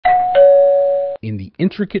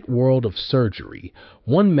intricate world of surgery,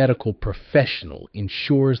 one medical professional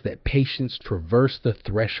ensures that patients traverse the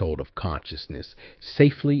threshold of consciousness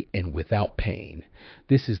safely and without pain.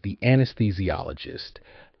 This is the anesthesiologist,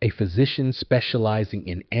 a physician specializing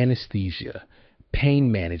in anesthesia,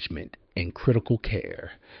 pain management, and critical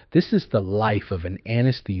care. This is the life of an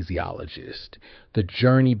anesthesiologist. The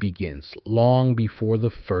journey begins long before the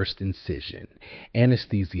first incision.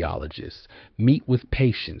 Anesthesiologists meet with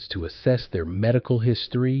patients to assess their medical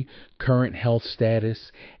history, current health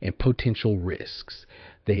status, and potential risks.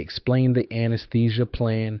 They explain the anesthesia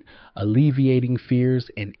plan, alleviating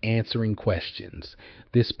fears and answering questions.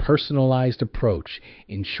 This personalized approach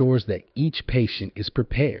ensures that each patient is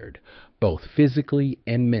prepared, both physically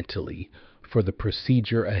and mentally, for the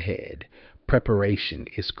procedure ahead. Preparation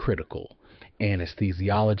is critical.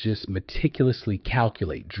 Anesthesiologists meticulously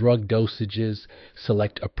calculate drug dosages,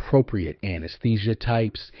 select appropriate anesthesia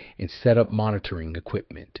types, and set up monitoring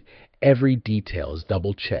equipment. Every detail is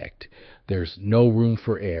double-checked. There's no room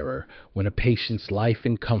for error when a patient's life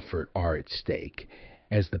and comfort are at stake.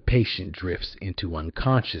 As the patient drifts into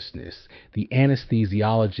unconsciousness, the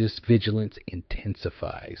anesthesiologist's vigilance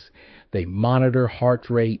intensifies. They monitor heart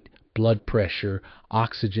rate, blood pressure,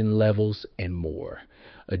 oxygen levels, and more,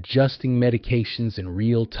 adjusting medications in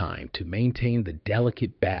real time to maintain the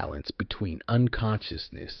delicate balance between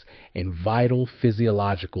unconsciousness and vital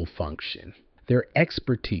physiological function. Their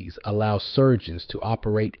expertise allows surgeons to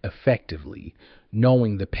operate effectively,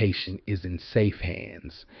 knowing the patient is in safe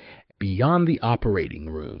hands. Beyond the operating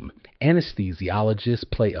room, anesthesiologists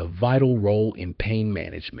play a vital role in pain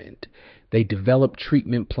management. They develop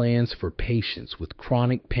treatment plans for patients with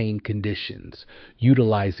chronic pain conditions,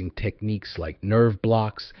 utilizing techniques like nerve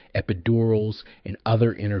blocks, epidurals, and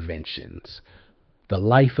other interventions. The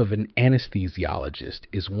life of an anesthesiologist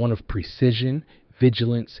is one of precision,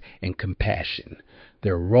 vigilance, and compassion.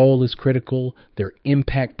 Their role is critical, their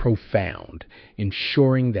impact profound,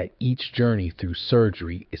 ensuring that each journey through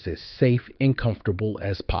surgery is as safe and comfortable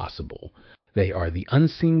as possible. They are the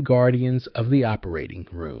unseen guardians of the operating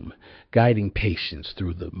room, guiding patients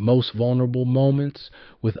through the most vulnerable moments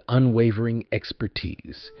with unwavering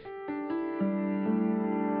expertise.